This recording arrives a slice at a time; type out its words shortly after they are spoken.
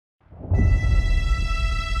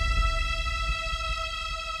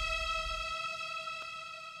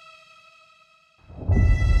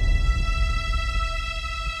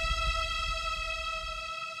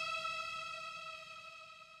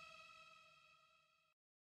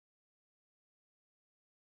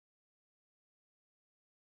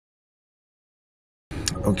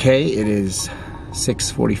Okay, it is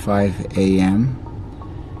 6:45 a.m.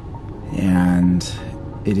 and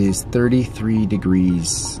it is 33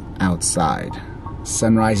 degrees outside.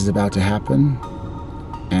 Sunrise is about to happen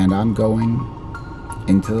and I'm going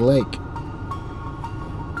into the lake.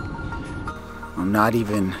 I'm not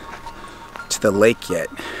even to the lake yet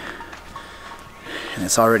and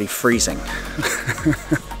it's already freezing.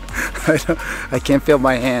 I can't feel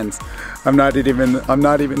my hands. I'm not even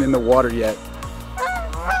in the water yet.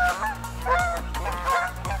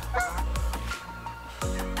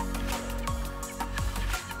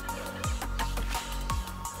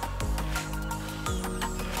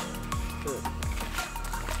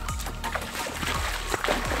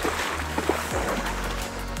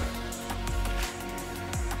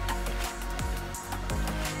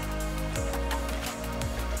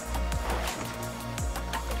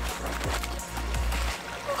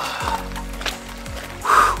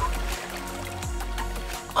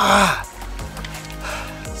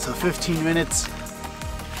 So 15 minutes,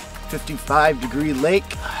 55-degree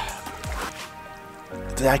lake.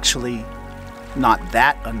 It's actually not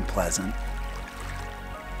that unpleasant.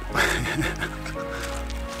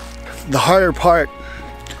 The harder part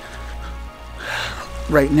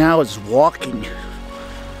right now is walking,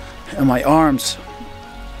 and my arms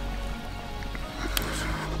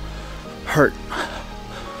hurt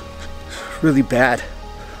really bad.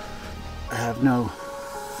 I have no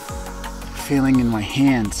feeling in my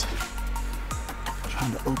hands. I'm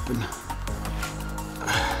trying to open.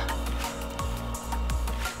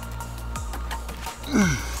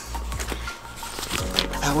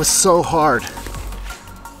 That was so hard.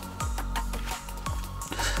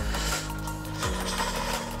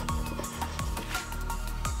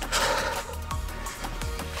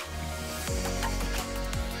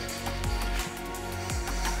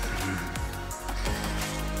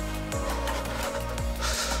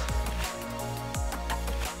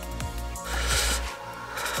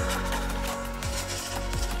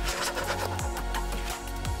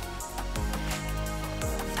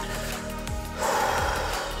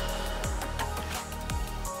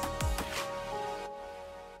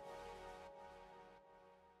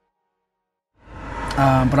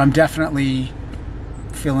 But I'm definitely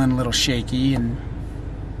feeling a little shaky and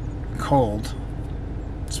cold,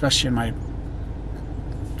 especially in my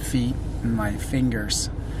feet and my fingers.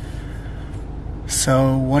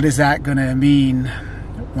 So what is that gonna mean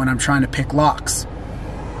when I'm trying to pick locks?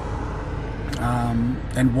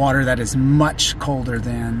 And water that is much colder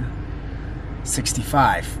than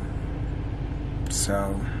 65.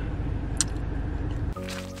 So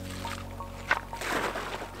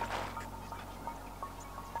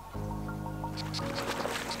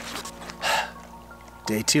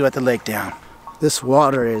Day 2 at the lake down. This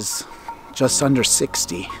water is just under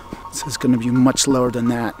 60, so it's going to be much lower than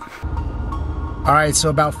that. All right, so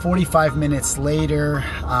about 45 minutes later,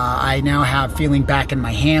 I now have feeling back in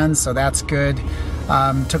my hands, so that's good.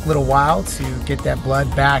 Took a little while to get that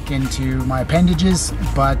blood back into my appendages,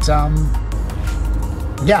 but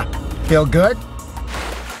yeah, feel good.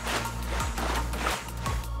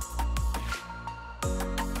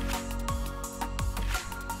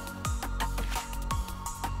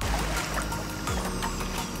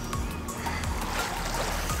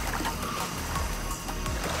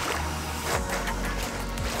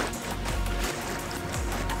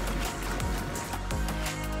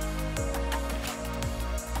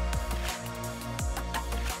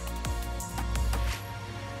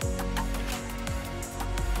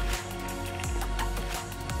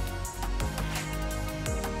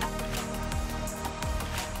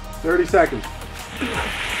 $30 seconds.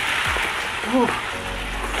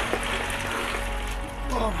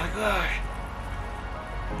 Oh my gosh.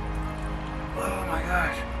 Oh my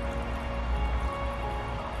gosh.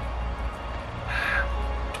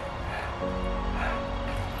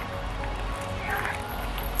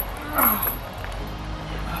 Oh.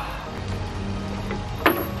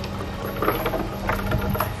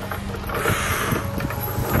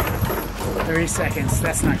 30 seconds,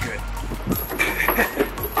 that's not good.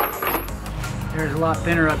 There's a lot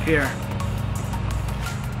thinner up here.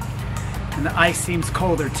 And the ice seems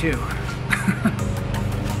colder too.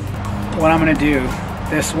 What I'm gonna do,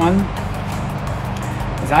 this one,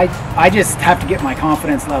 is I just have to get my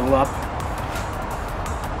confidence level up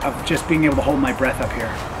of just being able to hold my breath up here.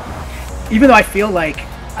 Even though I feel like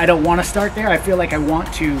I don't want to start there, I feel like I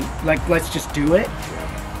want to, like, let's just do it.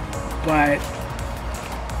 But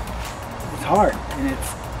it's hard and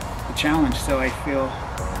it's a challenge, so I feel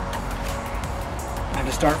I have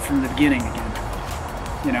to start from the beginning again.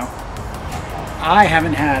 You know, I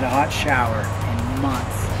haven't had a hot shower in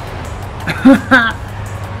months.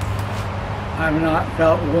 I've not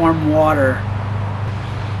felt warm water.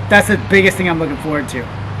 That's the biggest thing I'm looking forward to.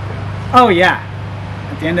 Oh yeah.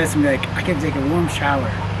 At the end of this, I'm like, I can take a warm shower.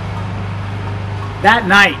 That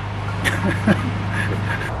night.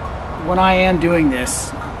 When I am doing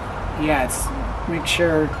this, yeah, it's make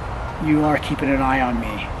sure you are keeping an eye on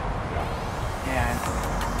me. And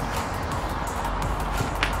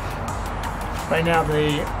right now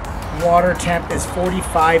the water temp is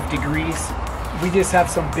 45 degrees. We just have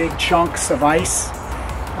some big chunks of ice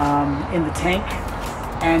in the tank,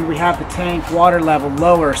 and we have the tank water level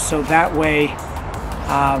lower, so that way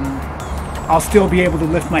I'll still be able to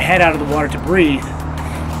lift my head out of the water to breathe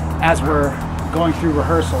as we're going through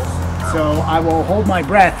rehearsals. So I will hold my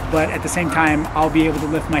breath, but at the same time I'll be able to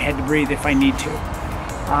lift my head to breathe if I need to.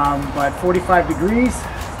 But 45 degrees,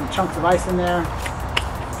 some chunks of ice in there.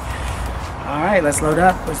 All right, let's load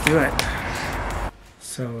up, let's do it.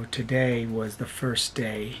 So today was the first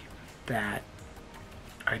day that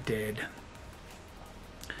I did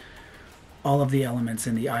all of the elements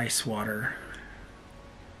in the ice water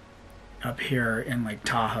up here in Lake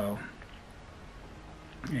Tahoe.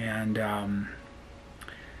 And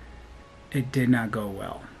it did not go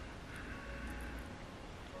well.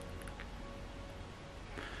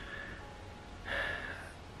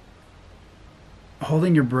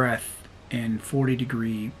 Holding your breath in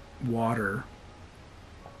 40-degree water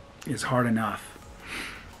is hard enough.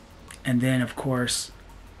 And then, of course,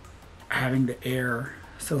 having the air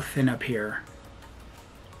so thin up here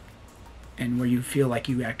and where you feel like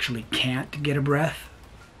you actually can't get a breath.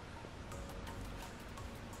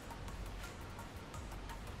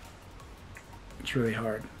 It's really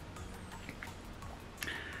hard.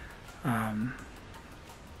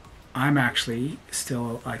 I'm actually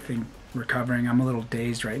still, I think, recovering. I'm a little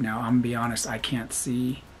dazed right now. I'm gonna be honest, I can't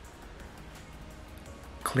see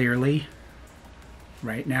clearly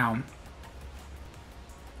right now.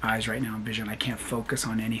 Eyes right now, vision. I can't focus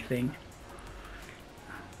on anything.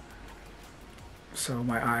 So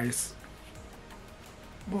my eyes,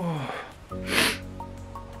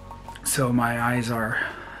 so my eyes are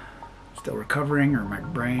still recovering, or my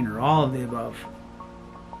brain, or all of the above.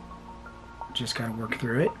 Just gotta work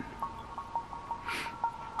through it.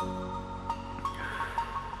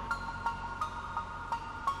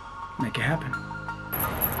 Make it happen.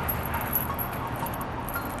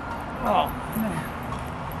 Oh man,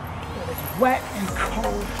 it's wet and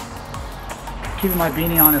cold. Keeping my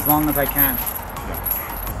beanie on as long as I can.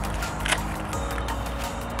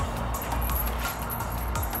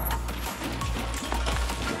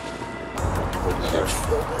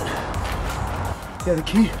 Yeah, the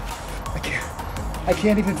key. I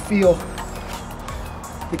can't even feel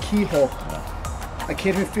the keyhole. I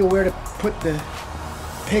can't even feel where to put the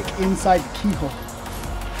pick inside the keyhole.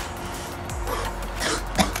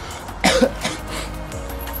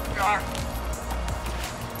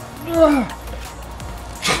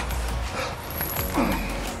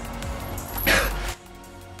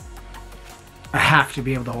 I have to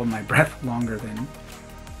be able to hold my breath longer than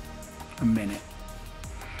a minute.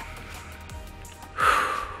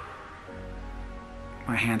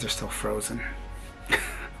 My hands are still frozen.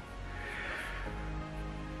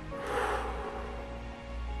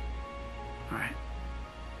 All right.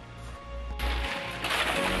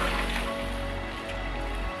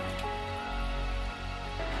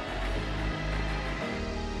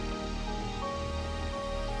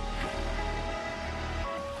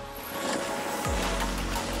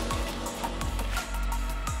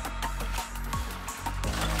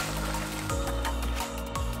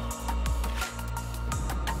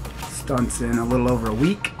 Stunt's in a little over a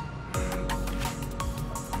week,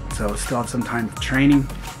 so still have some time for training,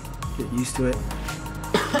 get used to it.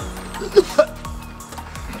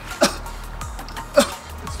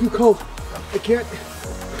 It's too cold. I can't.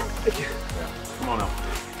 Come on out.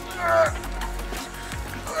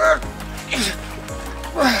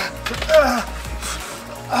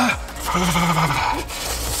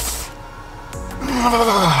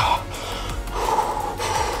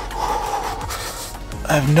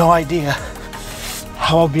 I have no idea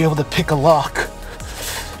how I'll be able to pick a lock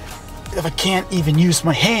if I can't even use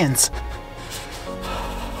my hands.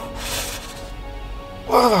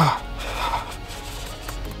 All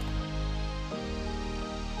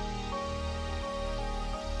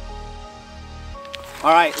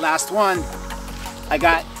right, last one. I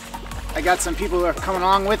got some people who are coming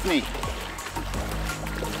along with me.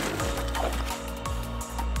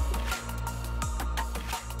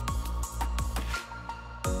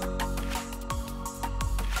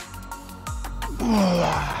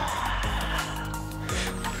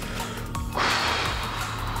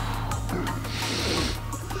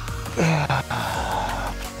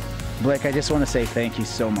 Blake, I just want to say thank you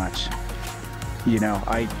so much. You know,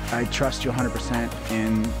 I trust you 100%,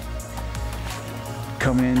 and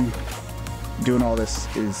coming in, doing all this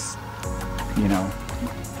is, you know,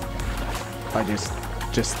 I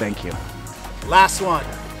just thank you. Last one.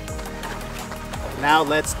 Now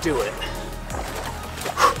let's do it.